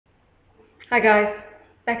Hi guys,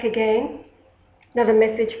 back again. Another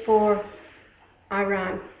message for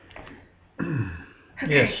Iran.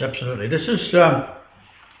 Yes, absolutely. This is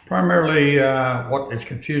primarily what is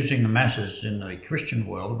confusing the masses in the Christian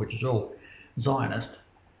world, which is all Zionist.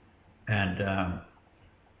 And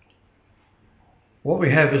what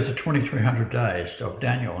we have is the 2300 days of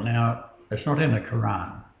Daniel. Now, it's not in the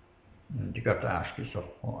Quran, and you've got to ask yourself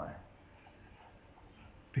why.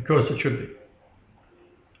 Because it should be.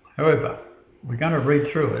 However, we're going to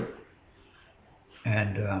read through it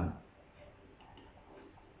and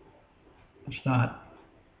start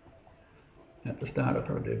at the start of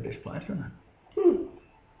probably the best place, isn't it?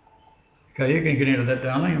 Okay, you can get into that,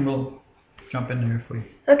 darling, and we'll jump in there if we...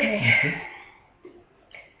 Okay.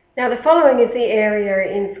 Now the following is the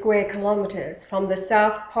area in square kilometres from the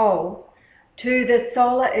South Pole to the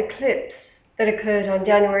solar eclipse that occurred on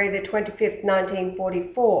January the 25th,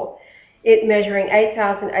 1944, it measuring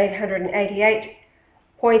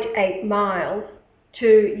 8,888.8 miles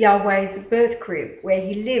to Yahweh's birth crib, where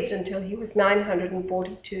he lived until he was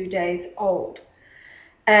 942 days old,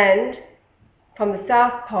 and from the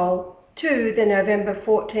South Pole to the November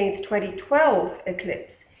 14th, 2012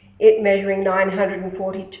 eclipse, it measuring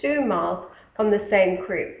 942 miles from the same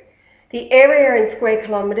crib. The area in square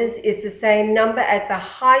kilometres is the same number as the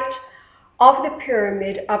height of the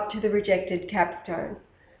pyramid up to the rejected capstone.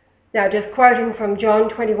 Now, just quoting from John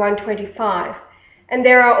 21:25, and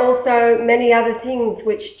there are also many other things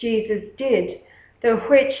which Jesus did, the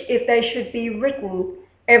which, if they should be written,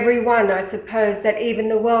 every one, I suppose, that even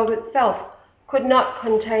the world itself could not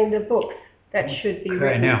contain the books that should be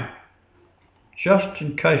written. Now, just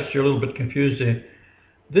in case you're a little bit confused there,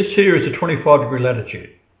 this here is a 25-degree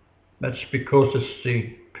latitude. That's because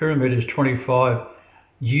the pyramid is 25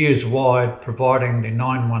 years wide, providing the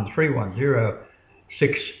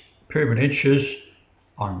 913,106 pyramid inches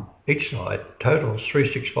on each side totals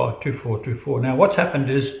 3652424. Now what's happened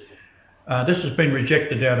is this has been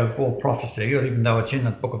rejected out of all prophecy, even though it's in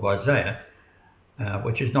the book of Isaiah,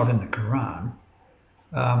 which is not in the Quran,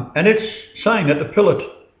 and it's saying that the pillar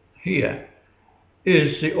here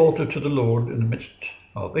is the altar to the Lord in the midst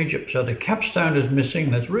of Egypt. So the capstone is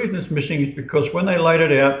missing. The reason it's missing is because when they laid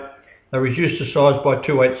it out, they reduced the size by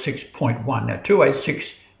 286.1. Now 286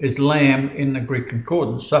 is lamb in the Greek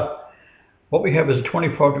concordance. So what we have is a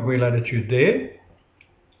 25-degree latitude there,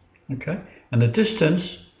 okay, and the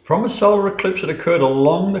distance from a solar eclipse that occurred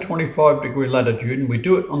along the 25-degree latitude, and we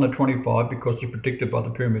do it on the 25 because it's predicted by the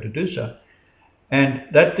pyramid to do so, and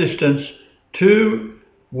that distance to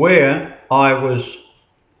where I was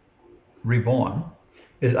reborn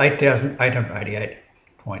is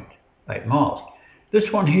 8,888.8 miles.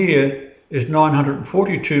 This one here is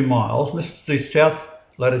 942 miles. This is the south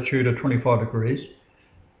latitude of 25 degrees.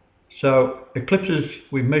 So eclipses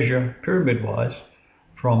we measure pyramid-wise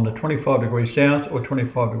from the 25 degree south or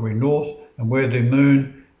 25 degree north, and where the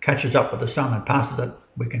moon catches up with the sun and passes it,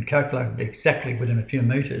 we can calculate it exactly within a few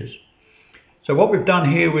meters. So what we've done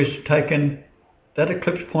here was taken that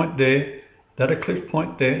eclipse point there,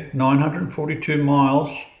 942 miles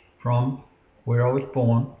from where I was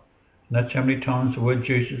born, and that's how many times the word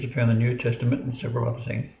Jesus is found in the New Testament and several other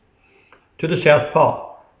things, to the South Pole.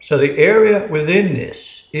 So the area within this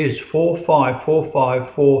is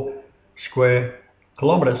 45454 square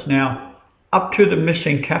kilometres. Now, up to the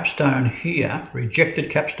missing capstone here, rejected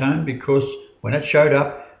capstone, because when it showed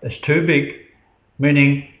up, it's too big,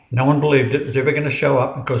 meaning no one believed it was ever going to show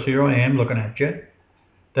up, because here I am looking at you.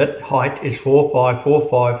 That height is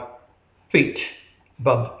 4545 feet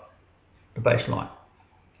above the baseline.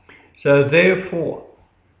 So therefore,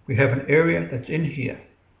 we have an area that's in here.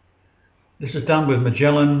 This is done with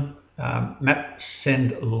Magellan Map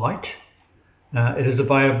Send Light. It is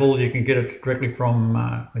available. You can get it directly from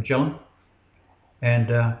Magellan, and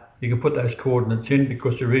you can put those coordinates in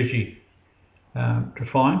because they're easy to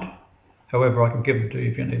find. However, I can give them to you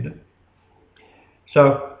if you need them.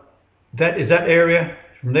 So that is that area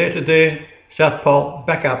from there to there. South Pole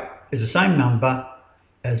back up is the same number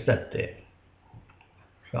as that there.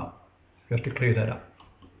 So you have to clear that up.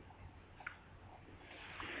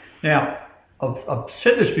 Now, I've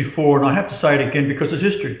said this before, and I have to say it again because it's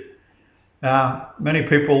history. Many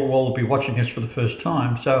people will be watching this for the first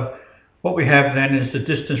time. So what we have then is the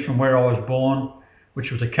distance from where I was born,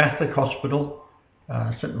 which was a Catholic hospital,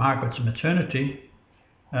 St. Margaret's Maternity,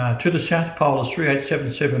 to the South Pole is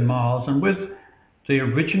 3877 miles. And with the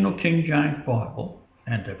original King James Bible,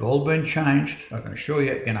 and they've all been changed, I can assure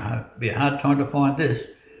you it's going to be a hard time to find this,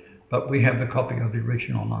 but we have the copy of the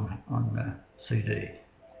original on CD.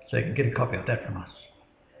 So you can get a copy of that from us.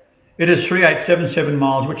 It is 3877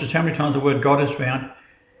 miles, which is how many times the word God is found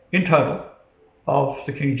in total of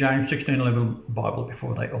the King James 1611 Bible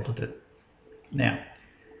before they altered it. Now,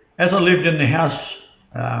 as I lived in the house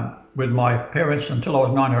with my parents until I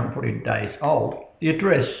was 940 days old, the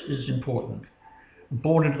address is important.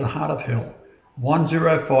 Born into the heart of hell,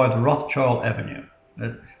 105 Rothschild Avenue.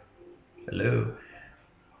 Hello.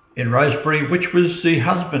 In Rosebery, which was the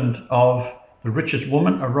husband of the richest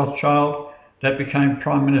woman, a Rothschild, that became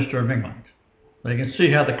Prime Minister of England. So you can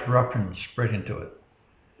see how the corruption spread into it.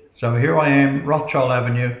 So here I am, Rothschild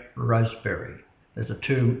Avenue, Rosebery. There's the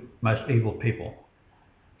two most evil people.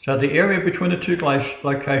 So the area between the two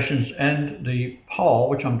locations and the pole,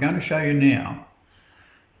 which I'm going to show you now,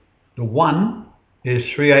 the one is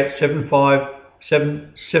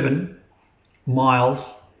 387577 miles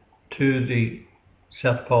to the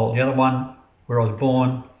South Pole. The other one, where I was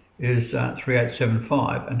born, is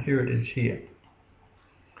 3875, and here it is here.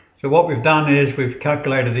 So what we've done is we've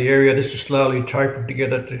calculated the area. This is slowly tapered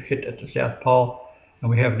together to hit at the South Pole, and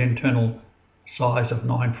we have an internal size of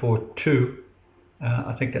 942.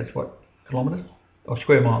 I think that's what, kilometres? Or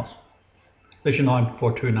square miles. There's your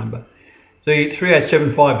 942 number. The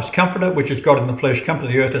 3875 is Comforter, which is God in the flesh, come to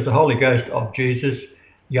the earth as the Holy Ghost of Jesus,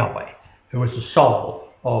 Yahweh, who is the soul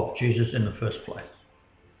of Jesus in the first place.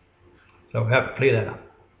 So we have to clear that up.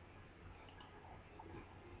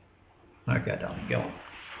 Okay, darling, go on.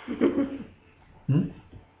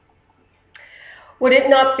 Would it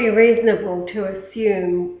not be reasonable to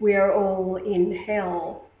assume we are all in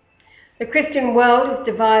hell? The Christian world is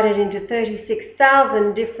divided into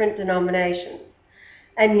 36,000 different denominations,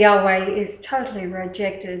 and Yahweh is totally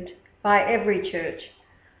rejected by every church.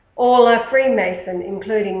 All are Freemason,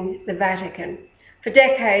 including the Vatican. For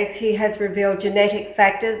decades he has revealed genetic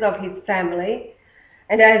factors of his family,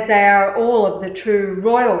 and as they are all of the true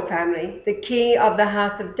royal family, the key of the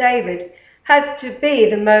house of David has to be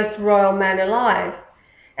the most royal man alive,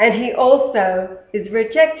 and he also is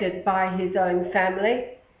rejected by his own family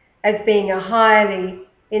as being a highly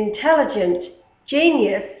intelligent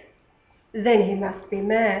genius. Then he must be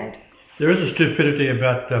mad. There is a stupidity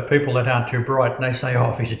about people that aren't too bright, and they say,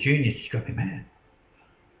 oh, if he's a genius, he's got to be mad.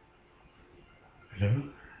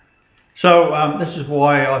 So this is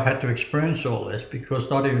why I've had to experience all this, because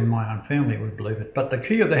not even my own family would believe it. But the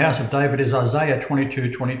key of the house of David is Isaiah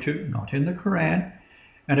 22:22, not in the Quran,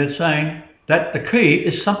 and it's saying that the key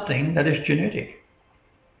is something that is genetic.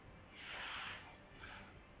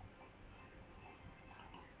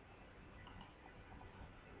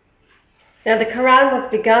 Now the Quran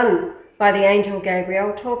was begun by the angel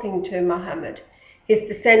Gabriel talking to Muhammad. His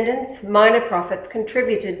descendants, minor prophets,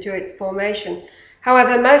 contributed to its formation.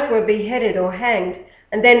 However, most were beheaded or hanged,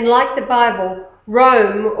 and then, like the Bible,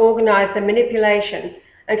 Rome organized the manipulation,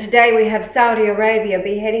 and today we have Saudi Arabia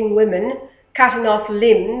beheading women, cutting off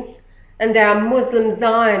limbs, and our Muslim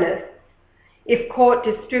Zionists, if caught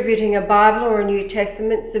distributing a Bible or a New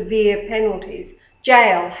Testament, severe penalties,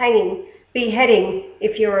 jail, hanging, beheading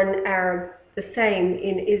if you're an Arab, the same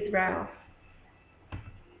in Israel.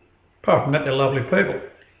 Apart from that, they're lovely people.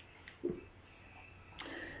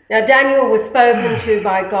 Now Daniel was spoken to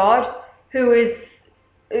by God,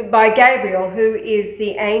 by Gabriel, who is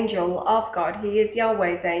the angel of God. He is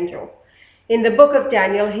Yahweh's angel. In the book of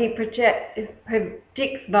Daniel, he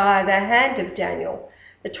predicts by the hand of Daniel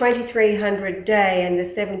the 2300 day and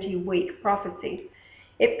the 70-week prophecy.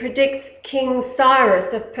 It predicts King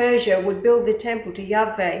Cyrus of Persia would build the temple to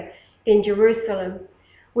Yahweh in Jerusalem,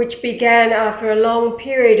 which began after a long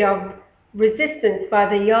period of resistance by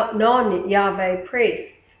the non-Yahweh priests,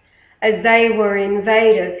 as they were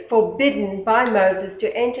invaders forbidden by Moses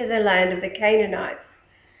to enter the land of the Canaanites,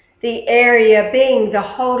 the area being the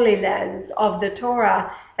Holy Lands of the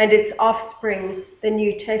Torah and its offspring, the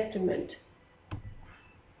New Testament.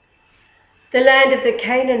 The land of the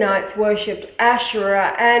Canaanites worshipped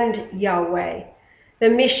Asherah and Yahweh. The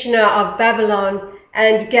Mishnah of Babylon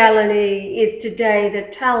and Galilee is today the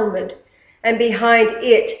Talmud, and behind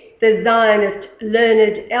it the Zionist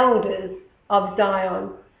learned elders of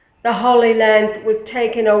Zion. The Holy Land was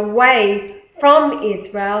taken away from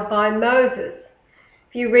Israel by Moses.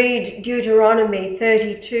 If you read Deuteronomy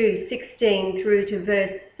 32:16 through to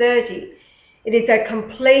verse 30, it is a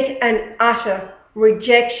complete and utter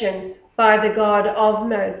rejection by the God of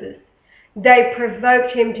Moses. They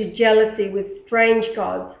provoked him to jealousy with strange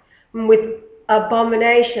gods, and with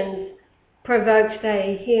abominations provoked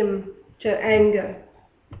they him to anger.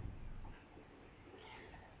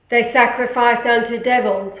 They sacrificed unto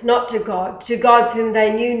devils, not to God, to gods whom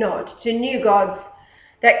they knew not, to new gods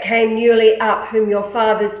that came newly up, whom your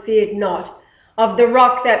fathers feared not. Of the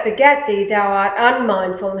rock that begat thee thou art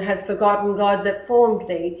unmindful, and hast forgotten God that formed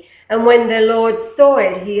thee. And when the Lord saw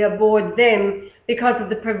it, he abhorred them because of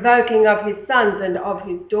the provoking of his sons and of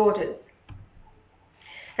his daughters.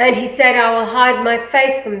 And he said, I will hide my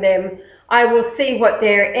face from them. I will see what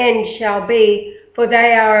their end shall be, for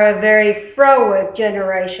they are a very froward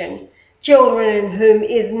generation, children in whom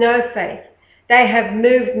is no faith. They have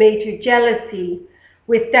moved me to jealousy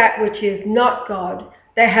with that which is not God.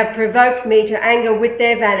 They have provoked me to anger with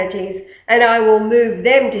their vanities, and I will move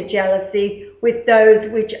them to jealousy with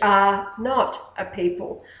those which are not a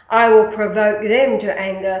people. I will provoke them to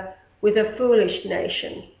anger with a foolish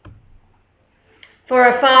nation. For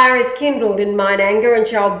a fire is kindled in mine anger, and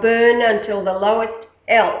shall burn until the lowest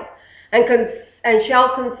hell, and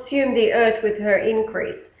shall consume the earth with her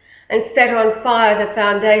increase, and set on fire the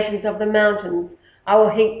foundations of the mountains. I will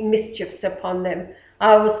heap mischiefs upon them.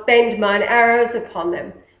 I will spend mine arrows upon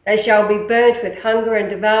them. They shall be burnt with hunger and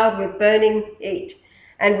devoured with burning heat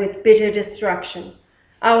and with bitter destruction.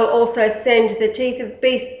 I will also send the teeth of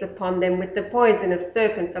beasts upon them with the poison of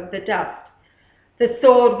serpents of the dust. The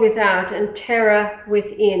sword without and terror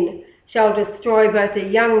within shall destroy both the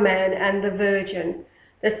young man and the virgin,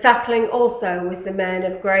 the suckling also with the man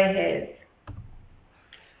of grey hairs.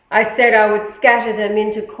 I said I would scatter them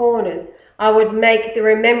into corners. I would make the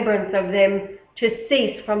remembrance of them to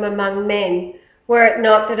cease from among men, were it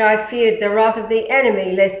not that I feared the wrath of the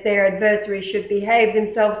enemy, lest their adversaries should behave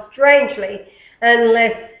themselves strangely, and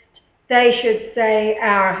lest they should say,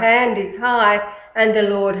 our hand is high, and the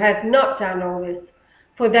Lord hath not done all this.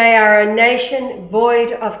 For they are a nation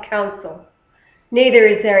void of counsel, neither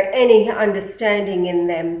is there any understanding in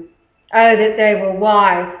them. Oh, that they were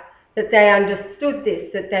wise, that they understood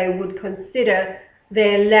this, that they would consider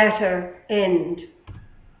their latter end.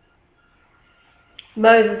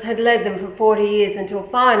 Moses had led them for 40 years until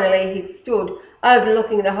finally he stood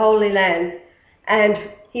overlooking the Holy Land, and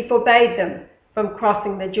he forbade them from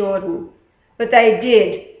crossing the Jordan. But they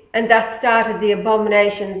did, and thus started the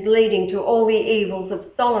abominations leading to all the evils of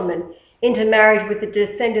Solomon, intermarried with the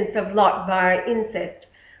descendants of Lot via incest,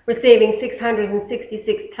 receiving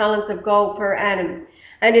 666 talents of gold per annum.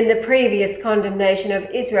 And in the previous condemnation of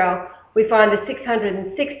Israel, we find the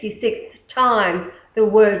 666th time the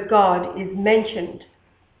word God is mentioned.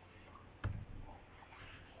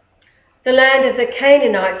 The land of the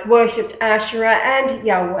Canaanites worshipped Asherah and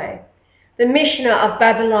Yahweh. The Mishnah of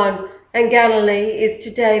Babylon and Galilee is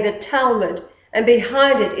today the Talmud, and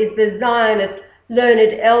behind it is the Zionist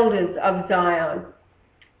learned elders of Zion.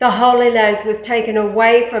 The Holy Land was taken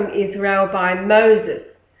away from Israel by Moses.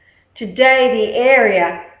 Today the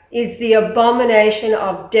area is the abomination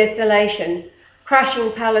of desolation,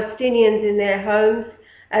 crushing Palestinians in their homes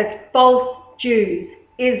as false Jews.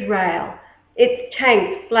 Israel, its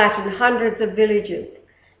tanks flatten hundreds of villages,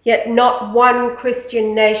 yet not one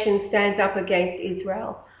Christian nation stands up against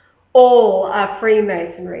Israel. All are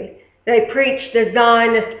Freemasonry. They preach the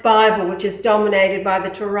Zionist Bible, which is dominated by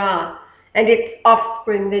the Torah, and its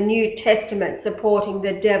offspring, the New Testament, supporting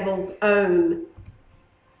the devil's own.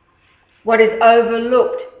 What is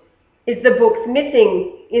overlooked is the books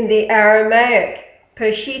missing in the Aramaic,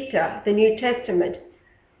 Peshitta, the New Testament.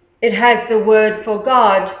 It has the word for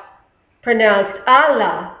God, pronounced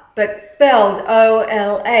Allah, but spelled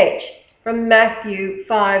O-L-H, from Matthew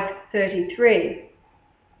 5:33.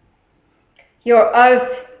 Your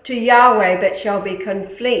oath to Yahweh but shall be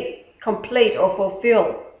complete or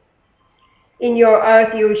fulfilled. In your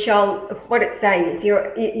oath you shall, what it's saying is,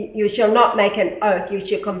 you shall not make an oath. You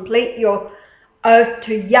shall complete your oath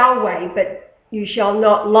to Yahweh, but you shall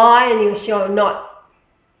not lie, and you shall not,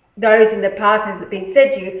 those in the past has it been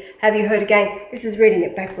said to you, have you heard again? This is reading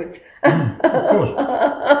it backwards. Of course.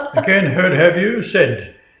 Again, heard have you,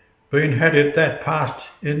 said, been, had it, that, past,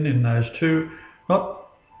 in those two, not,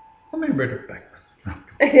 let me read it backwards.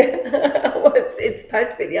 Well, it's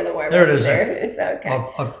supposed to be the other way around. There it is. There. It's okay.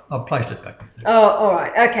 I've placed it backwards. Oh, all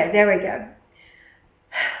right. Okay, there we go.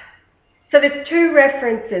 So there's two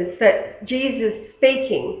references that Jesus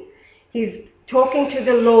speaking. He's talking to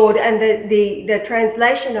the Lord, and the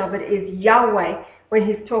translation of it is Yahweh when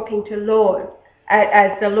he's talking to Lord,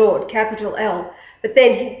 as the Lord, capital L. But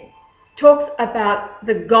then he talks about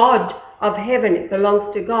the God of heaven. It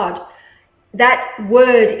belongs to God. That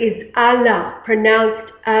word is Allah,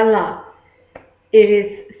 pronounced Allah. It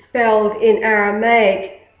is spelled in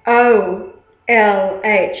Aramaic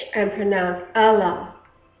O-L-H and pronounced Allah.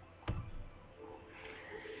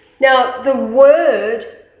 Now the word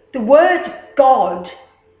God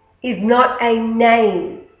is not a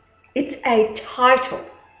name, it's a title.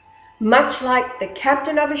 Much like the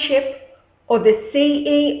captain of a ship or the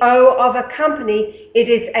CEO of a company, it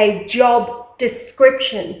is a job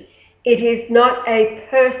description. It is not a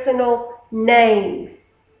personal name.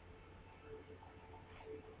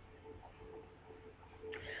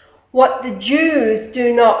 What the Jews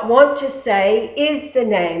do not want to say is the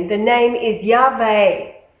name. The name is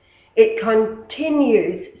Yahweh. It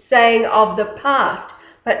continues saying of the past,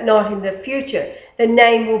 but not in the future. The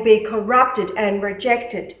name will be corrupted and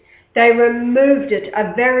rejected. They removed it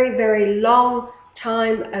a very, very long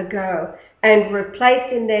time ago and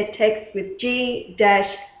replaced in their text with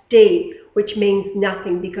G-D, which means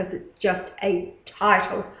nothing because it's just a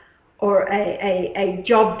title or a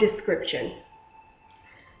job description.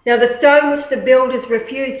 Now the stone which the builders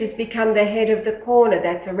refused has become the head of the corner.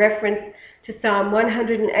 That's a reference to Psalm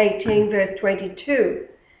 118 verse 22.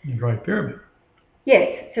 The Great Pyramid. Yes,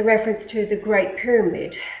 it's a reference to the Great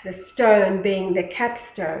Pyramid, the stone being the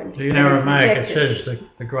capstone. So in Aramaic it says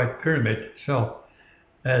the Great Pyramid itself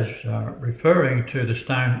as referring to the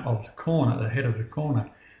stone of the corner, the head of the corner,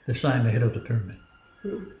 the same the head of the pyramid.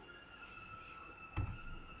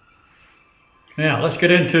 Now let's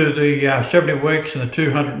get into the 70 weeks and the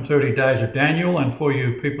 230 days of Daniel, and for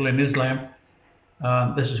you people in Islam,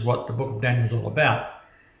 this is what the book of Daniel is all about.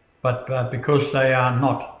 But because they are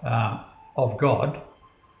not of God,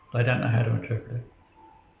 they don't know how to interpret it.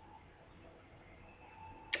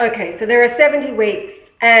 Okay, so there are 70 weeks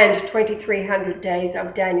and 2300 days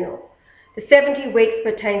of Daniel. The 70 weeks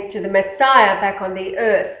pertains to the Messiah back on the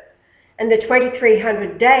earth, and the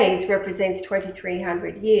 2300 days represents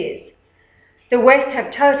 2300 years. The West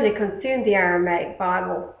have totally consumed the Aramaic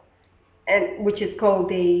Bible, which is called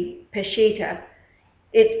the Peshitta.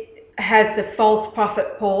 It has the false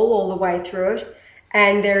prophet Paul all the way through it,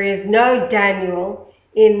 and there is no Daniel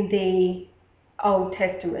in the Old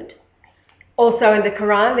Testament. Also in the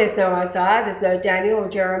Quran, there's no Isaiah, there's no Daniel or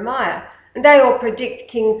Jeremiah. And they all predict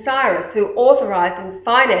King Cyrus, who authorized and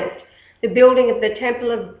financed the building of the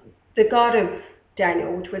temple of the God of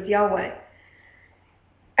Daniel, which was Yahweh.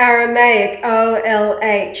 Aramaic,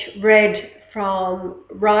 OLH, read from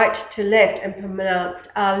right to left and pronounced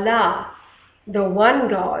Allah, the one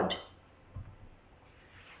God.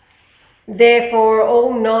 Therefore,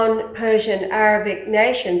 all non-Persian Arabic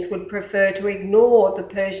nations would prefer to ignore the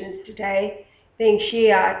Persians today, being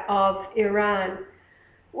Shiite of Iran,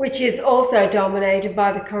 which is also dominated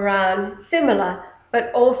by the Quran. Similar,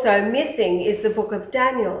 but also missing, is the book of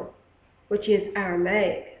Daniel, which is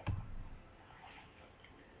Aramaic.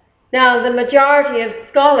 Now, the majority of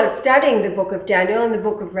scholars studying the book of Daniel and the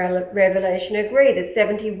book of Revelation agree that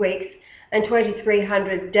 70 weeks and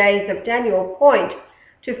 2300 days of Daniel point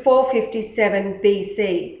to 457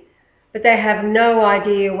 BC, but they have no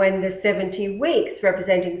idea when the 70 weeks,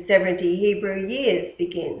 representing 70 Hebrew years,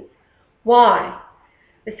 begins. Why?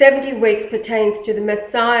 The 70 weeks pertains to the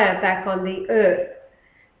Messiah back on the earth,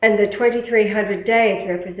 and the 2300 days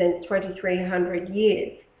represents 2300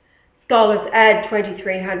 years. Scholars add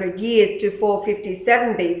 2300 years to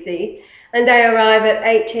 457 BC, and they arrive at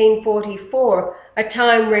 1844, a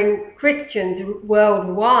time when Christians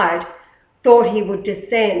worldwide thought he would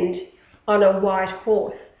descend on a white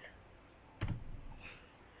horse.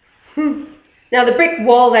 Now the brick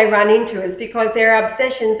wall they run into is because their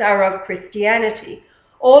obsessions are of Christianity,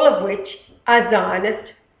 all of which are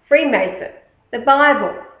Zionist, Freemason, the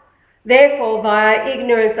Bible. Therefore, via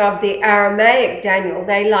ignorance of the Aramaic Daniel,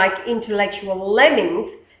 they, like intellectual lemmings,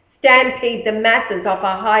 stampede the masses off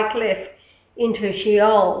a high cliff into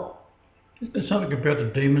Sheol. Isn't there something about the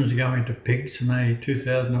demons going into pigs, and they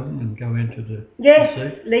 2,000 of them, and go into the Yes,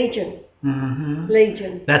 sea? Legion.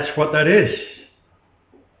 Legion. That's what that is.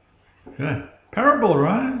 Okay. Parable,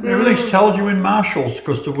 right? Everything's told you in marshals,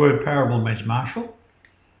 because the word parable means marshal.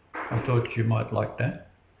 I thought you might like that.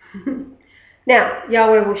 Now,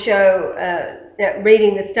 Yahweh will show that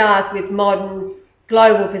reading the stars with modern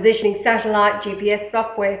global positioning satellite GPS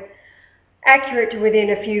software, accurate to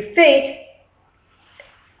within a few feet,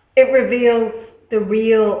 it reveals the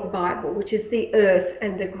real Bible, which is the earth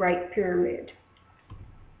and the Great Pyramid.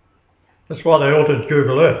 That's why they altered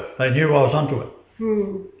Google Earth. They knew I was onto it.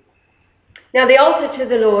 Now, the altar to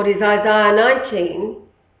the Lord is Isaiah 19,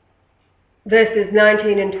 verses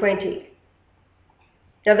 19 and 20.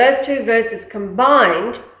 Now, those two verses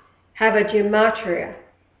combined have a gematria,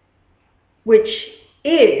 which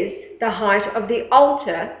is the height of the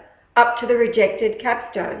altar up to the rejected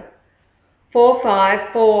capstone,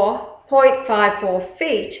 454.54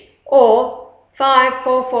 feet, or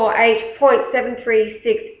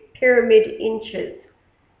 5448.736 pyramid inches.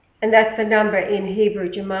 And that's the number in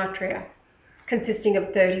Hebrew gematria, consisting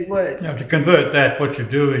of 30 words. Now, to convert that, what you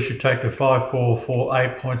do is you take the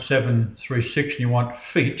 5448.736 and you want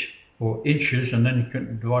feet, or inches, and then you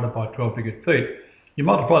can divide it by 12 to get feet. You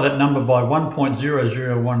multiply that number by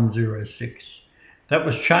 1.00106. That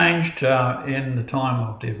was changed in the time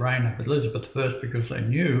of the reign of Elizabeth I, because they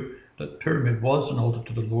knew the pyramid was an altar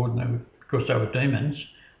to the Lord, and because they were demons,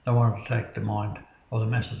 they wanted to take the mind of the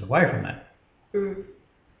masses away from that. Mm.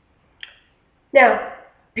 Now,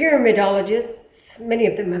 pyramidologists, many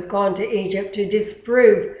of them have gone to Egypt to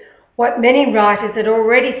disprove what many writers had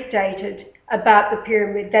already stated about the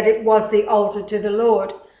pyramid, that it was the altar to the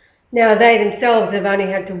Lord. Now, they themselves have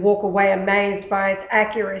only had to walk away amazed by its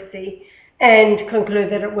accuracy and conclude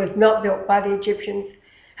that it was not built by the Egyptians.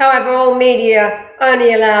 However, all media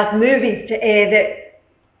only allows movies to air that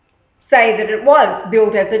say that it was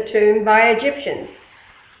built as a tomb by Egyptians.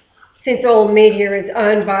 Since all media is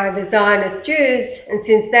owned by the Zionist Jews, and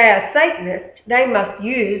since they are Satanists, they must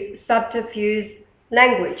use subterfuge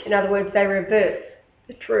language. In other words, they reverse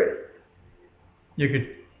the truth. You could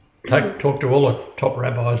talk to all the top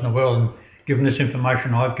rabbis in the world and give them this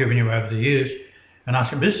information I've given you over the years and ask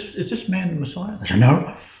them, is this man the Messiah? They say,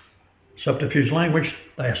 no. Subterfuge language,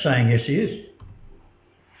 they are saying yes, he is.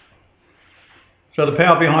 So the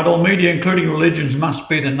power behind all media, including religions, must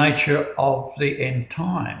be the nature of the end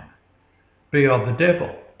time, be of the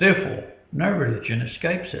devil. Therefore, no religion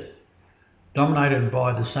escapes it. Dominated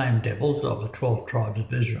by the same devils of the 12 tribes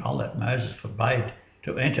of Israel that Moses forbade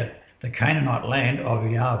to enter the Canaanite land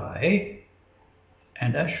of Yahweh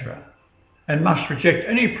and Asherah, and must reject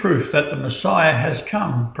any proof that the Messiah has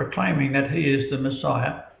come, proclaiming that he is the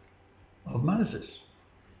Messiah of Moses.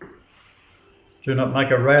 Do not make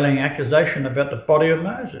a railing accusation about the body of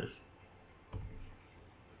Moses.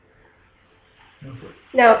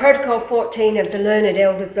 Now, Protocol 14 of the Learned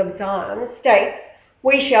Elders of Zion states,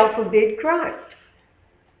 we shall forbid Christ.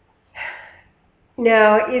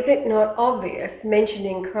 Now, is it not obvious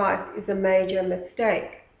mentioning Christ is a major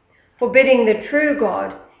mistake? Forbidding the true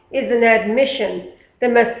God is an admission the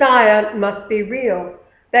Messiah must be real.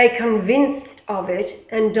 They convinced of it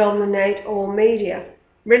and dominate all media,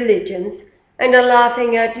 religions, and are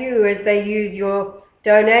laughing at you as they use your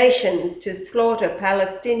donations to slaughter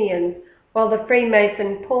Palestinians while the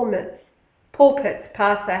Freemason pulpits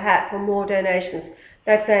pass the hat for more donations.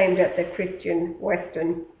 That's aimed at the Christian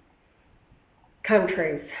Western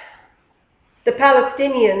countries. The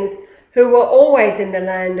Palestinians, who were always in the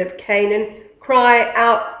land of Canaan, cry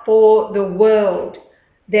out for the world.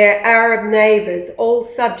 Their Arab neighbours, all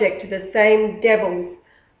subject to the same devils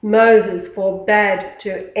Moses forbade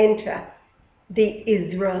to enter the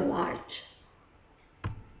Israelites.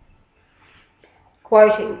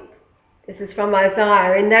 Quoting, this is from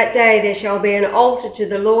Isaiah, in that day there shall be an altar to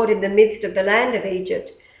the Lord in the midst of the land of Egypt,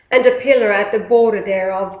 and a pillar at the border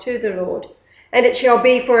thereof to the Lord. And it shall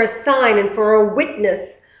be for a sign and for a witness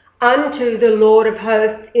unto the Lord of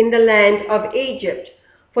hosts in the land of Egypt.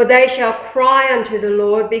 For they shall cry unto the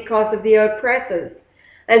Lord because of the oppressors,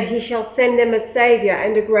 and he shall send them a Saviour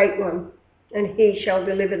and a great one, and he shall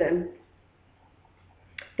deliver them.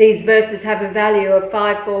 These verses have a value of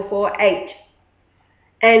 5448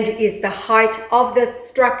 and is the height of the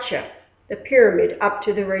structure, the pyramid, up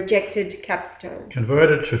to the rejected capstone.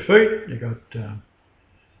 Converted to feet, you got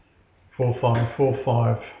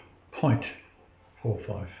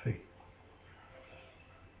 4545.45 feet.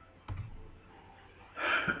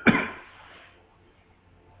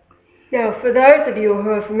 Now, for those of you who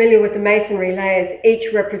are familiar with the masonry layers,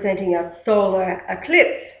 each representing a solar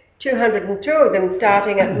eclipse, 202 of them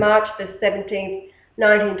starting at March the 17th,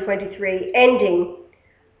 1923, ending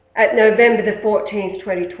at November the 14th,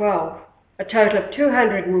 2012. A total of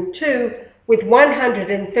 202 with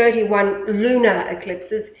 131 lunar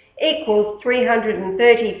eclipses equals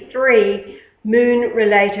 333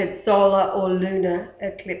 moon-related solar or lunar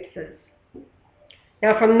eclipses.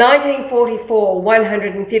 Now, from 1944,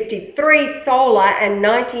 153 solar and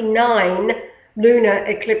 99 lunar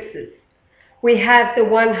eclipses. We have the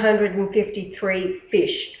 153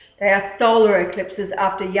 fish. They are solar eclipses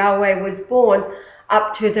after Yahweh was born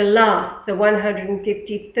up to the last, the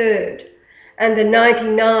 153rd. And the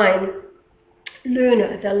 99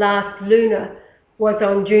 lunar, the last lunar, was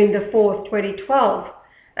on June the 4th, 2012.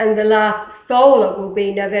 And the last solar will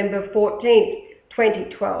be November 14th,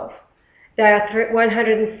 2012. They are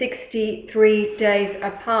 163 days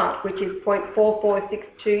apart, which is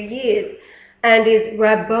 0.4462 years, and is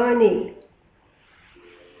Rabboni.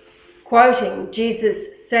 Quoting, Jesus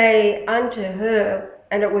say unto her,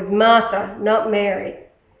 and it was Martha, not Mary.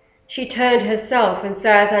 She turned herself and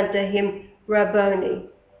saith unto him, Rabboni,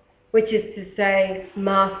 which is to say,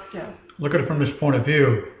 Master. Look at it from this point of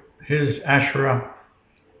view. Here's Asherah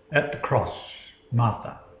at the cross,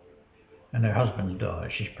 Martha, and her husband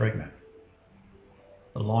dies. She's pregnant.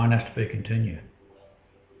 The line has to be continued.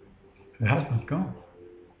 Her husband's gone.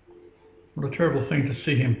 What a terrible thing to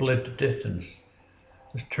see him bled to death in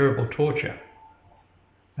this terrible torture.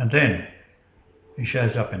 And then he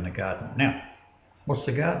shows up in the garden. Now, what's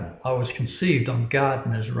the garden? I was conceived on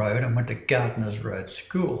Gardener's Road and went to Gardener's Road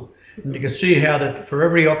School. And you can see how that for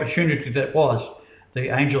every opportunity that was,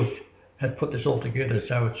 the angels had put this all together,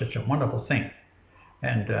 so it's such a wonderful thing.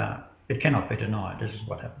 And it cannot be denied. This is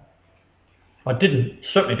what happened. I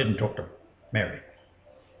certainly didn't talk to Mary.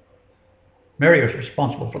 Mary was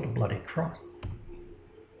responsible for the bloody Christ.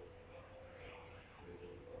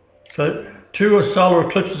 So, two solar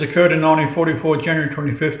eclipses occurred in 1944, January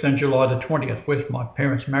 25th and July the 20th, which my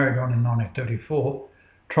parents married on in 1934,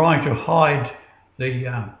 trying to hide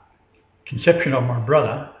the conception of my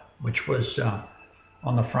brother, which was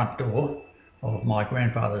on the front door of my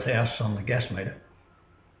grandfather's house on the gas meter,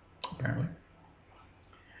 apparently.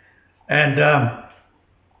 And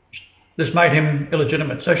this made him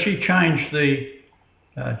illegitimate. So she changed the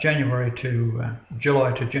July to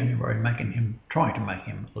January, trying to make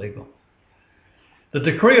him legal. The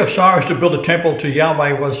decree of Cyrus to build a temple to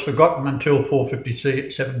Yahweh was forgotten until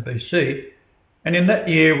 457 BC, and in that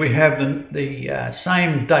year we have the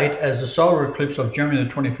same date as the solar eclipse of January the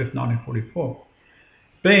 25th, 1944,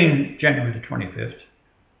 being January the 25th,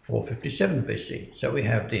 457 BC. So we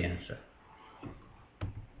have the answer.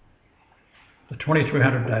 The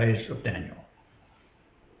 2300 days of Daniel.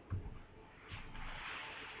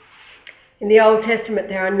 In the Old Testament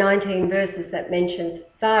there are 19 verses that mention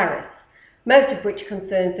Cyrus, most of which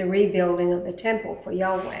concerns the rebuilding of the temple for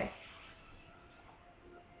Yahweh.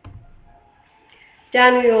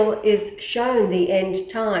 Daniel is shown the end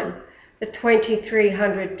time. The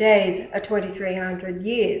 2300 days are 2300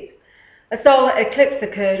 years. A solar eclipse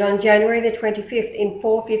occurred on January the 25th in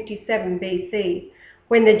 457 BC,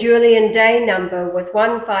 when the Julian day number was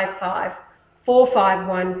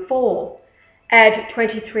 1554514. Add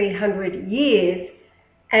 2300 years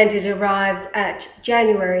and it arrives at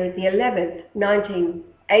January the 11th,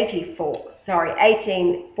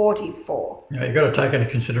 1844. Now you've got to take into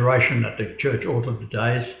consideration that the church altered the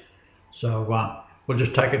days, so we'll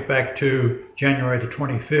just take it back to January the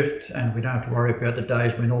 25th and we don't have to worry about the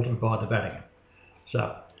days being altered by the Vatican.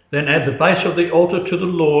 So then add the base of the altar to the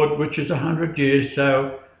Lord, which is 100 years,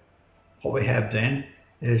 so what we have then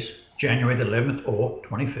is January the 11th or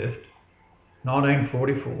 25th,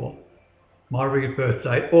 1944, my real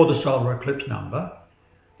birthday, or the solar eclipse number.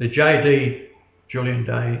 The JD Julian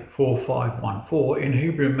day 4514 in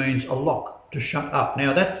Hebrew means a lock, to shut up.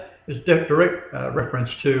 Now that is direct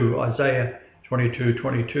reference to Isaiah 22,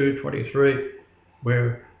 22, 23,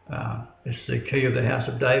 where it's the key of the house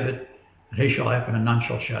of David, and he shall open and none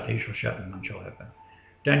shall shut, he shall shut and none shall open.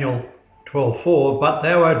 Daniel 12:4, but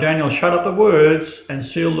thou, O Daniel, shut up the words and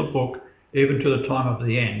seal the book, even to the time of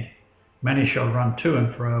the end. Many shall run to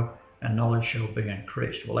and fro, and knowledge shall be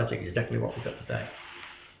increased. Well, that's exactly what we've got today.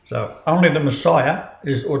 So only the Messiah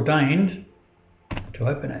is ordained to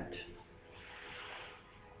open it.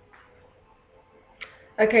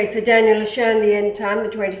 Okay, so Daniel has shown the end time,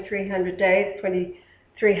 the 2300 days,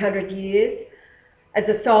 2300 years, as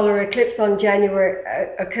a solar eclipse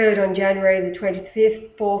occurred on January the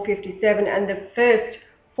 25th, 457, and the first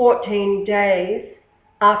 14 days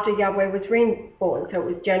after Yahweh was reborn. So it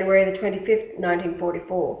was January the 25th,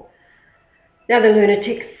 1944. Now the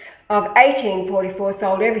lunatics of 1844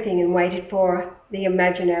 sold everything and waited for the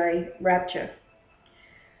imaginary rapture.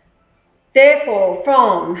 Therefore,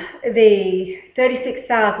 from the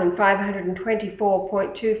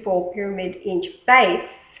 36,524.24 pyramid inch base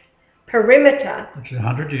perimeter, which is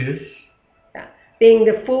 100 years, being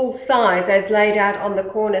the full size as laid out on the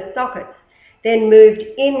corner sockets, then moved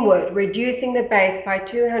inward, reducing the base by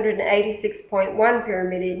 286.1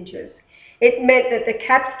 pyramid inches. It meant that the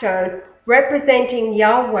capstone representing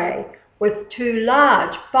Yahweh was too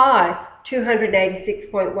large by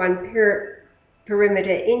 286.1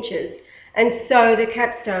 perimeter inches, and so the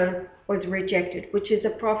capstone was rejected, which is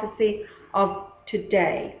a prophecy of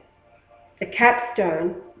today. The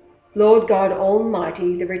capstone, Lord God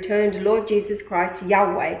Almighty, the returned Lord Jesus Christ,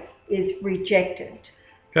 Yahweh, is rejected.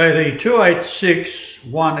 Okay, the 286,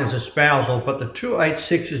 1 is a spousal, but the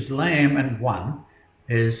 286 is lamb and 1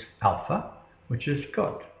 is alpha, which is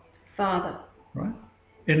God. Father. Right?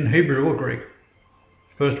 In Hebrew or Greek,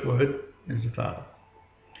 first word is the Father.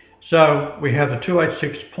 So we have the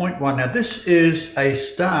 286.1. Now this is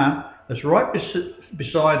a star that's right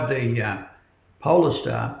beside the polar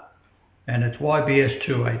star, and it's YBS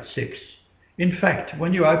 286. In fact,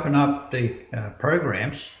 when you open up the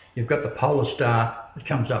programs, you've got the polar star that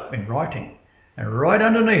comes up in writing. And right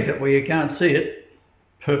underneath it, where you can't see it,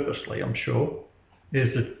 purposely I'm sure,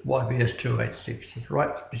 is the YBS 286. It's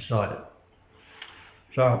right beside it.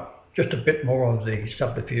 So just a bit more of the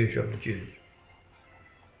subterfuge of the Jews.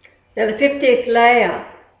 Now the 50th layer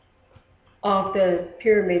of the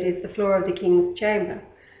pyramid is the floor of the king's chamber.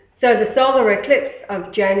 So the solar eclipse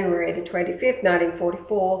of January the 25th,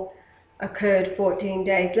 1944 occurred 14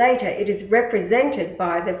 days later. It is represented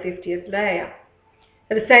by the 50th layer.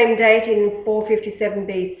 At the same date in 457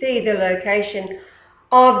 BC, the location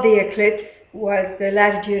of the eclipse was the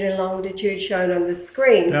latitude and longitude shown on the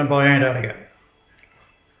screen. Down by Antarctica.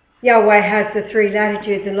 Yahweh has the 3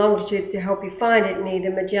 latitudes and longitudes to help you find it in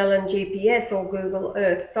either Magellan GPS or Google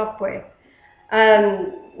Earth software.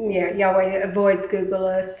 Yahweh avoids Google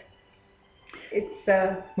Earth. It's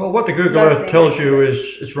well, what the Google Earth tells you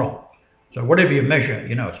is wrong. So whatever you measure,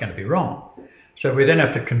 you know it's going to be wrong. So we then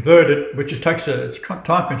have to convert it, which it's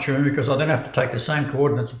time consuming, because I then have to take the same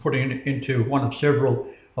coordinates and put it into one of several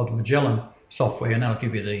of the Magellan software, and that'll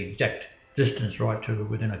give you the exact distance right to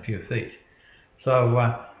within a few feet. So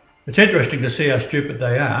it's interesting to see how stupid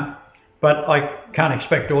they are, but I can't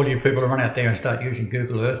expect all you people to run out there and start using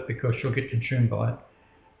Google Earth, because you'll get consumed by it.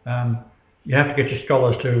 You have to get your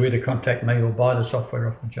scholars to either contact me or buy the software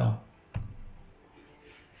off Magellan.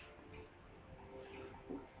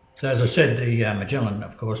 So as I said, the Magellan,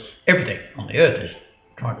 of course, everything on the Earth is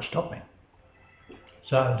trying to stop me.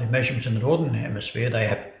 So the measurements in the Northern Hemisphere, they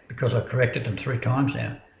have, because I've corrected them 3 times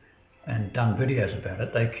now and done videos about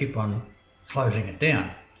it, they keep on closing it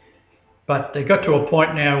down. But they got to a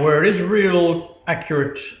point now where it is real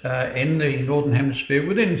accurate in the Northern Hemisphere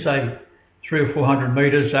within, say, 300 or 400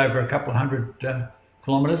 metres over a couple of hundred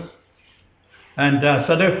kilometres. And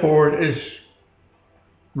so therefore it is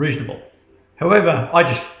reasonable. However, I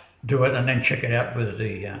just do it and then check it out with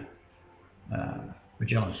the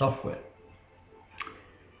Magellan software.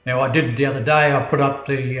 Now I did the other day, I put up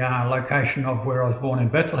the location of where I was born in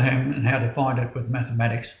Bethlehem and how to find it with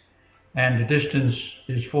mathematics. And the distance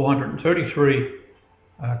is 433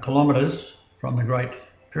 kilometres from the Great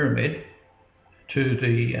Pyramid to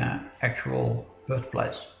the actual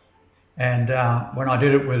birthplace. And when I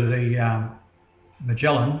did it with the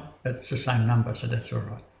Magellan, it's the same number, so that's all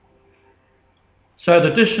right. So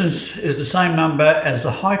the distance is the same number as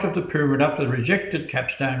the height of the pyramid up to the rejected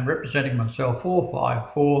capstone, representing myself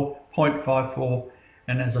 454.54,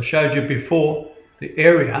 and as I showed you before, the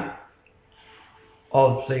area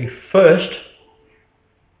of the first,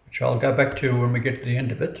 which I'll go back to when we get to the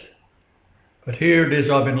end of it, but here it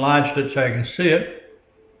is, I've enlarged it so you can see it,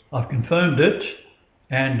 I've confirmed it,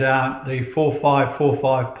 and the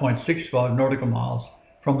 4545.65 nautical miles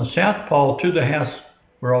from the South Pole to the house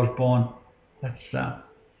where I was born, that's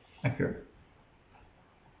accurate.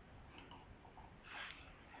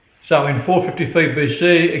 So in 453 BC,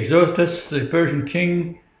 Exarchus, the Persian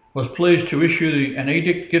king, was pleased to issue an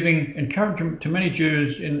edict giving encouragement to many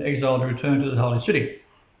Jews in exile to return to the holy city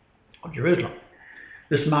of Jerusalem.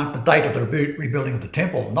 This marked the date of the rebuilding of the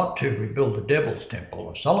temple, not to rebuild the devil's temple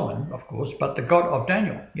of Solomon, of course, but the God of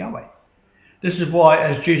Daniel, Yahweh. This is why,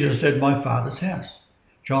 as Jesus said, my Father's house,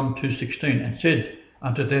 John 2:16, and said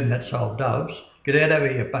unto them that sold doves, get out of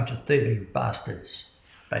here, you bunch of thieving bastards,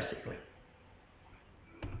 basically.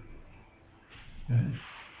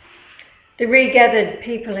 The regathered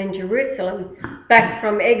people in Jerusalem, back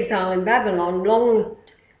from exile in Babylon, longed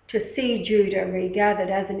to see Judah regathered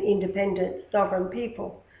as an independent, sovereign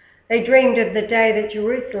people. They dreamed of the day that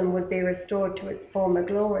Jerusalem would be restored to its former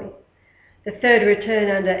glory. The third return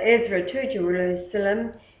under Ezra to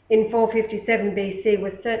Jerusalem in 457 BC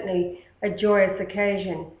was certainly a joyous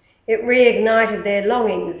occasion. It reignited their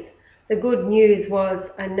longings. The good news was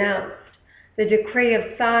announced. The decree of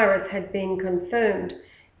Cyrus had been confirmed,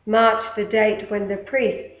 marked the date when the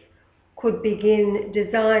priests could begin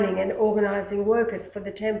designing and organising workers for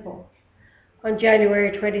the temple. On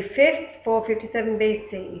January 25th, 457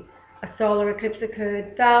 BC, a solar eclipse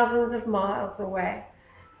occurred thousands of miles away.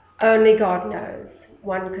 Only God knows,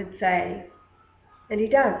 one could say. And he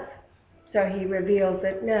does. So he reveals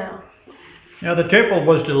it now. Now the temple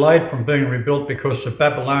was delayed from being rebuilt because the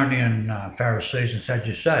Babylonian Pharisees and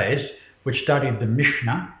Sadducees, which studied the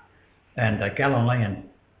Mishnah and the Galilean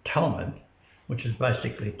Talmud, which is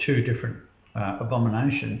basically 2 different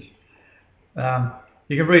abominations.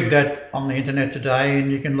 You can read that on the internet today,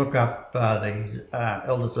 and you can look up the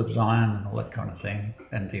Elders of Zion and all that kind of thing,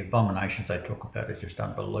 and the abominations they talk about is just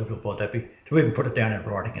unbelievable. To even put it down in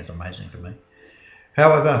writing is amazing to me.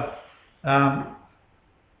 However,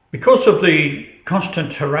 because of the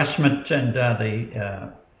constant harassment and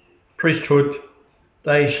the priesthood,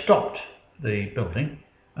 they stopped the building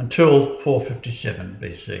until 457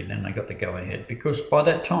 BC. Then they got the go-ahead, because by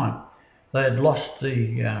that time they had lost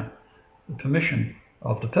the permission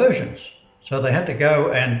of the Persians. So they had to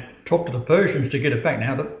go and talk to the Persians to get it back.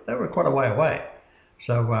 Now, they were quite a way away.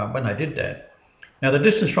 So when they did that. Now the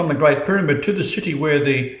distance from the Great Pyramid to the city where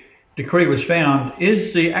the decree was found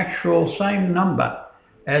is the actual same number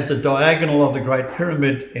as the diagonal of the Great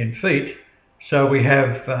Pyramid in feet. So we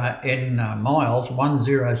have in miles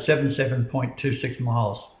 1077.26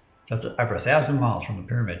 miles. So it's over 1,000 miles from the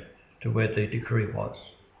pyramid to where the decree was.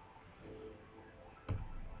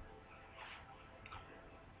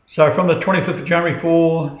 So from the 25th of January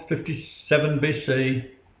 457 BC,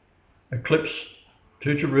 eclipse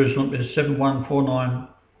to Jerusalem is 7149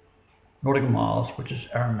 nautical miles, which is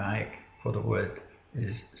Aramaic for the word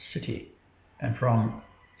is city. And from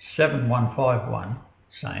 7151,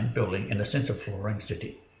 same building in the sense of flooring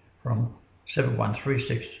city, from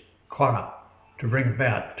 7136 Quara, to bring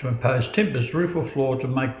about, to impose timbers, roof or floor, to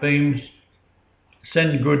make beams,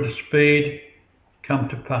 send good speed, come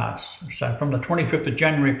to pass. So from the 25th of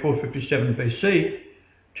January 457 BC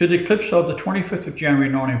to the eclipse of the 25th of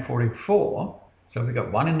January 1944, so we've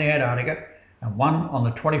got one in the Antarctica and one on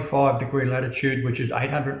the 25 degree latitude, which is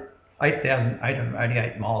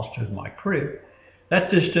 8,888 miles to my crib.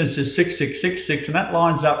 That distance is 6666, and that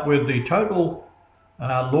lines up with the total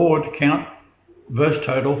Lord count verse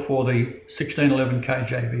total for the 1611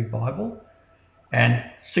 KJV Bible, and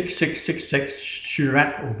 6666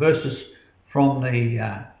 Shurat, or verses from the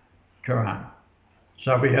Quran.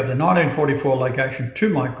 So we have the 1944 location to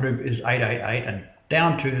my crib is 888, and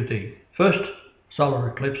down to the first solar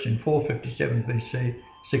eclipse in 457 BC,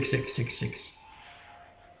 6666.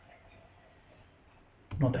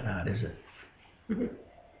 Not that hard, is it?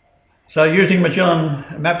 So using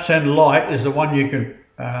Magellan Maps and Light is the one you can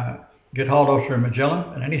get hold of through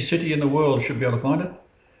Magellan, and any city in the world should be able to find it.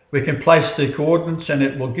 We can place the coordinates and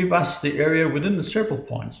it will give us the area within the several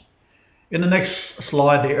points. In the next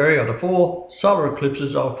slide, the area of the 4 solar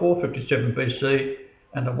eclipses of 457 BC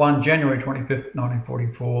and the 1 January 25th,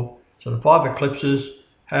 1944. So the 5 eclipses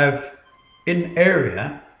have in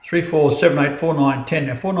area 3, 4, 7, 8, 4, 9, 10.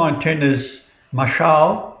 Now 4, 9, 10 is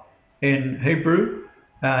Mashal in Hebrew.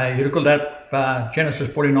 You look at that, Genesis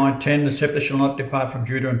 49:10, the scepter shall not depart from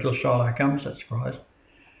Judah until Shiloh comes. That's surprise.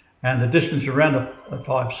 And the distance around the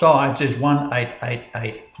 5 sides is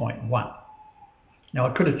 1888.1. Now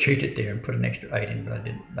I could have cheated there and put an extra 8 in, but I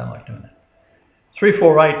didn't. I don't like doing that.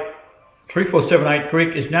 3478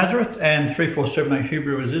 Greek is Nazareth, and 3478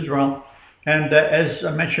 Hebrew is Israel. And as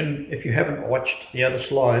I mentioned, if you haven't watched the other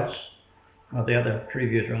slides, or the other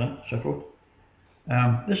previews rather, so forth,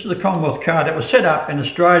 this is the Commonwealth card that was set up in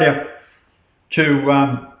Australia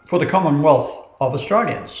for the Commonwealth of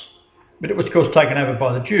Australians. But it was of course taken over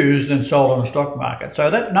by the Jews and sold on the stock market. So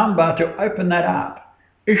that number, to open that up,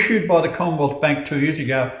 issued by the Commonwealth Bank 2 years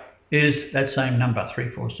ago, is that same number,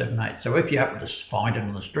 3478. So if you happen to find it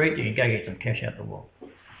on the street, you can go get some cash out the wall.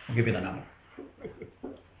 I'll give you the number.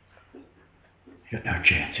 You got no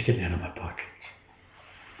chance of getting out of my pocket.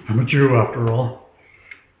 I'm a Jew after all.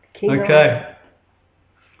 Okay.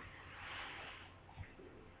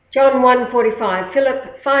 John 1:45.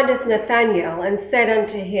 Philip findeth Nathanael and saith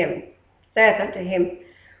unto him,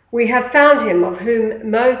 We have found him of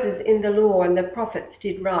whom Moses in the law and the prophets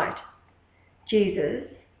did write, Jesus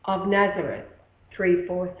of Nazareth,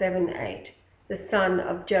 3478, the son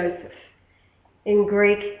of Joseph. In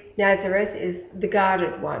Greek, Nazareth is the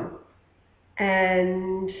guarded one.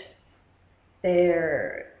 And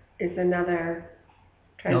there is another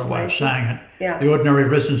translation. Another way of saying it. Yeah. The ordinary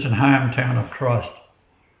residence and hometown of Christ.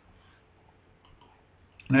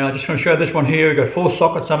 Now I just want to show this one here. We've got 4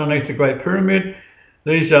 sockets underneath the Great Pyramid.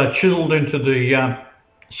 These are chiselled into the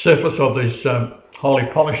surface of these highly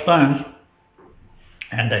polished stones.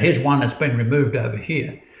 And here's one that's been removed over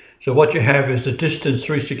here. So what you have is the distance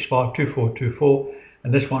 3652424,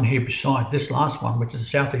 and this one here beside this last one, which is the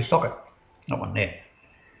southeast socket. That one there.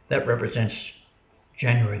 That represents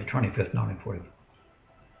January the 25th, 1940.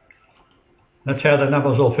 That's how the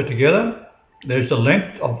numbers all fit together. There's the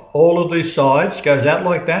length of all of these sides, goes out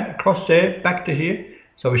like that, across there, back to here.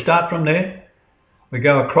 So we start from there. We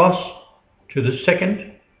go across to the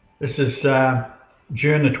 2nd. This is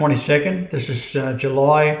June the 22nd. This is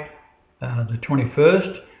July the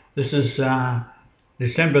 21st. This is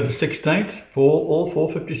December the 16th for all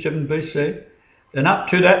 457 BC. Then up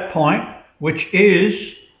to that point, which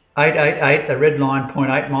is 888, the red line,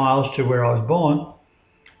 0.8 miles to where I was born.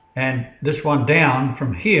 And this one down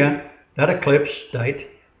from here, that eclipse date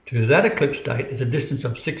to that eclipse date is a distance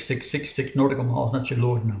of 6666 nautical miles. That's your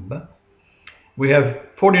Lord number. We have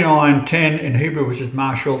 4910 in Hebrew, which is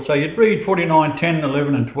Marshall. So you'd read 49, 10,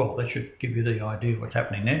 11 and 12. That should give you the idea of what's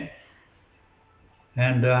happening there.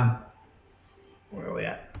 And where are we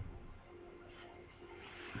at?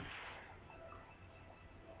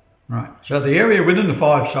 Right. So the area within the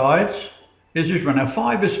five sides is Israel. Now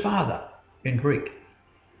 5 is father in Greek.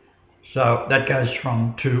 So that goes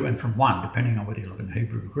from 2 and from 1, depending on whether you look in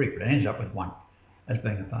Hebrew or Greek, but it ends up with 1 as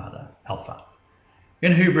being a father, alpha.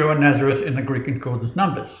 In Hebrew and Nazareth in the Greek concordance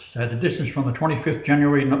numbers. So the distance from the 25th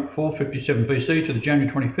January 457 BC to the January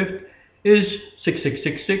 25th is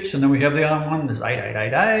 6666, and then we have the other one, there's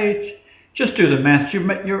 8888. Just do the maths.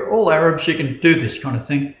 You're all Arabs, you can do this kind of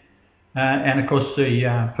thing. And of course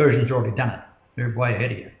the Persians already done it. They're way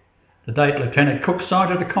ahead of you. The date Lieutenant Cook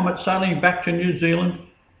sighted a comet sailing back to New Zealand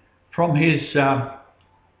from his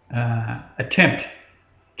attempt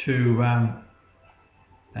to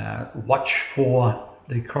watch for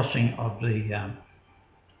the crossing of the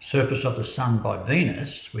surface of the sun by Venus,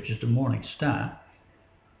 which is the morning star,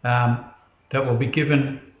 that will be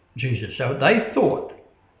given Jesus. So they thought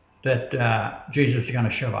that Jesus was going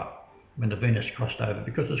to show up when the Venus crossed over,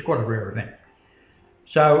 because it's quite a rare event.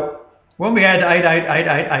 So when we add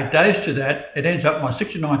 8888 days to that, it ends up my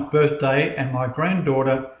 69th birthday, and my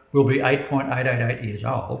granddaughter will be 8.888 years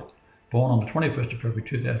old, born on the 21st of February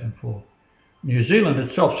 2004. New Zealand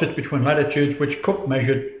itself sits between latitudes which Cook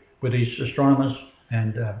measured with his astronomers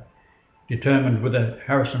and determined with a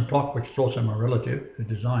Harrison clock, which is also my relative who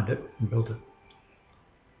designed it and built it.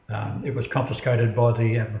 It was confiscated by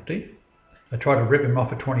the Admiralty. They tried to rip him off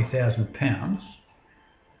for £20,000.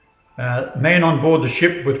 Man on board the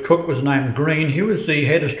ship with Cook was named Green. He was the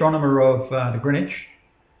head astronomer of the Greenwich,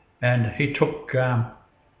 and he took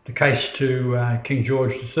the case to King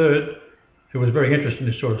George III, who was very interested in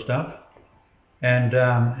this sort of stuff, and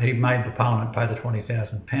he made the Parliament pay the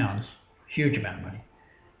 £20,000, huge amount of money,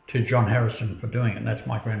 to John Harrison for doing it, and that's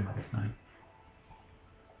my grandmother's name.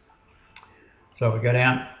 So we go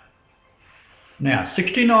down. Now,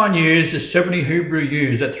 69 years is 70 Hebrew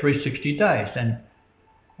years at 360 days, and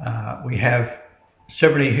we have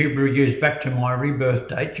 70 Hebrew years back to my rebirth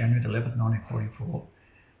date, January 11th, 1944,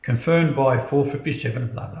 confirmed by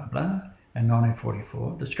 457, blah, blah, blah, and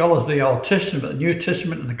 1944. The scholars of the Old Testament, the New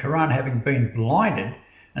Testament and the Quran having been blinded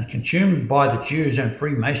and consumed by the Jews and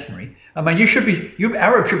Freemasonry. I mean, you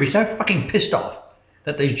Arabs should be so fucking pissed off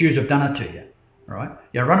that these Jews have done it to you, right?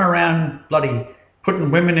 You run around bloody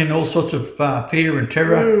putting women in all sorts of fear and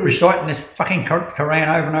terror, reciting this fucking Quran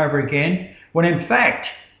over and over again, when in fact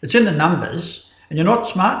it's in the numbers and you're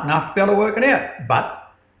not smart enough to be able to work it out.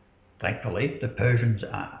 But thankfully the Persians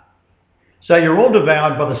are. So you're all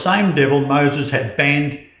devoured by the same devil Moses had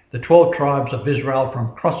banned the 12 tribes of Israel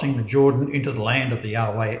from crossing the Jordan into the land of the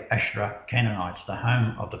Yahweh Asherah Canaanites, the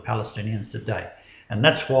home of the Palestinians today. And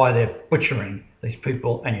that's why they're butchering these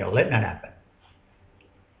people, and you're letting it happen.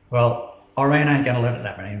 Well, Iran ain't going to let it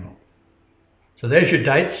happen anymore. So there's your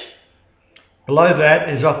dates. Below that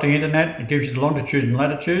is off the internet. It gives you the longitudes and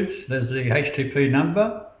latitudes. There's the HTTP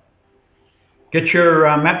number. Get your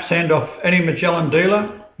map sent off any Magellan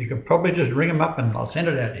dealer. You can probably just ring them up and I'll send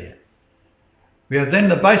it out to you. We have then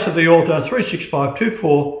the base of the altar,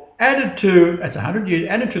 36524, added to, that's 100 years,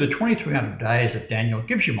 added to the 2300 days of Daniel,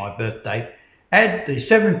 gives you my birth date. Add the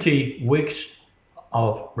 70 weeks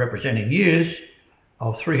of representing years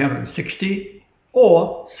of 360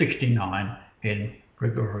 or 69 in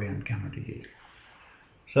Gregorian calendar year.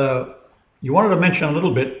 So you wanted to mention a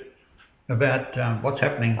little bit about what's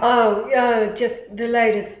happening. Oh, just the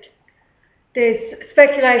latest. There's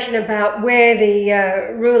speculation about where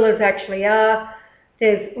the rulers actually are.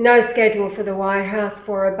 There's no schedule for the White House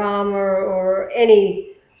for Obama or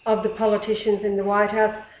any of the politicians in the White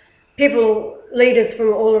House. Leaders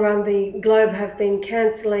from all around the globe have been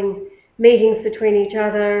cancelling meetings between each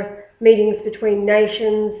other, meetings between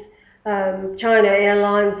nations. China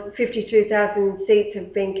Airlines, 52,000 seats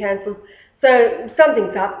have been cancelled. So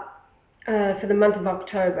something's up for the month of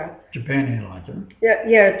October. Japan Airlines, isn't it?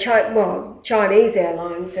 Yeah, Chinese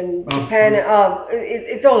Airlines and Japan.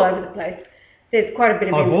 It's all over the place. There's quite a bit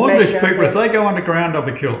of information. I've warned these people, if they go underground, they'll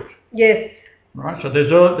be killed. Yes. Right, so there's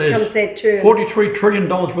 $43 trillion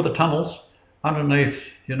worth of tunnels underneath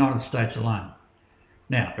the United States alone.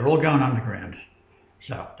 Now, they're all going underground,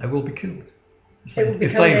 so they will be killed.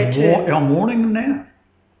 I'm warning them now,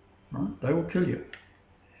 right? They will kill you.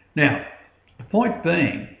 Now, the point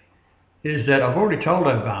being is that I've already told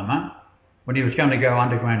Obama when he was going to go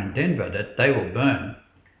underground in Denver that they will burn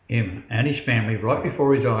him and his family right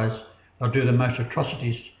before his eyes. They'll do the most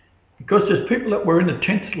atrocities because there's people that were in the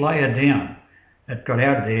 10th layer down that got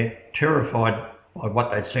out of there terrified by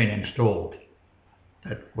what they'd seen installed.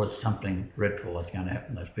 That was something dreadful that's going to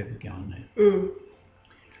happen to those people going there.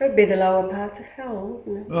 That'd be the lower parts of hell,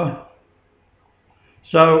 wouldn't it? Oh.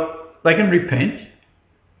 So they can repent,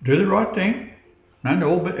 do the right thing, No,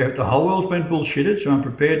 the whole world's been bullshitted, so I'm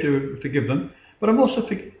prepared to forgive them. But I'm also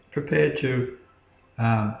prepared to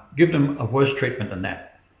give them a worse treatment than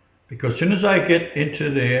that. Because as soon as they get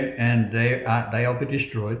into there, and they'll be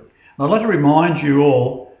destroyed. And I'd like to remind you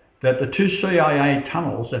all that the 2 CIA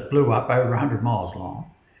tunnels that blew up over 100 miles long,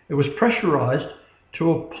 it was pressurized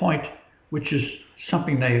to a point which is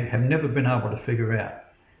something they have never been able to figure out,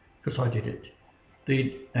 because I did it.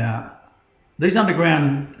 These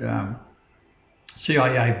underground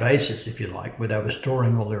CIA bases, if you like, where they were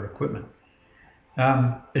storing all their equipment,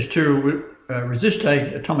 is to resist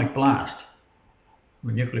an atomic blast,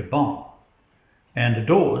 a nuclear bomb. And the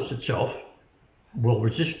doors itself will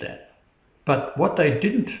resist that. But what they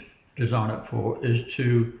didn't design it for is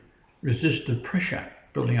to resist the pressure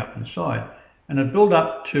building up inside. And it built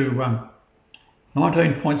up to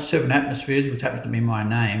 19.7 atmospheres, which happens to be my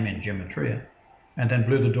name in gematria, and then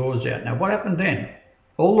blew the doors out. Now what happened then?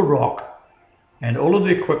 All the rock and all of the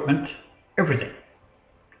equipment, everything,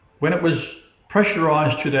 when it was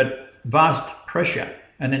pressurized to that vast pressure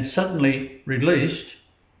and then suddenly released,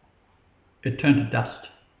 it turned to dust.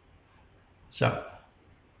 So,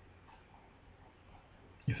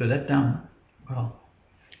 if they're that dumb, well,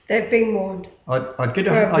 they've been warned. I'd get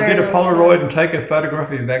a Polaroid and take a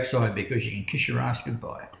photograph of your backside, because you can kiss your ass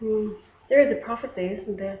goodbye. There is a prophecy,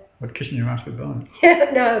 isn't there? What, kissing your ass goodbye?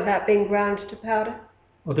 No, about being ground to powder.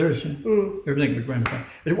 Oh, there is. Everything but ground powder.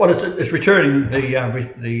 It's returning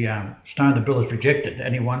the stone the bill has rejected.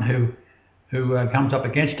 Anyone who comes up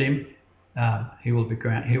against him, he will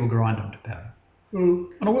grind them to powder. And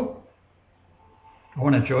I will. I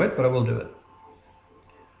won't enjoy it, but I will do it.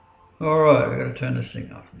 All right, I've got to turn this thing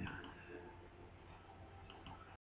off now.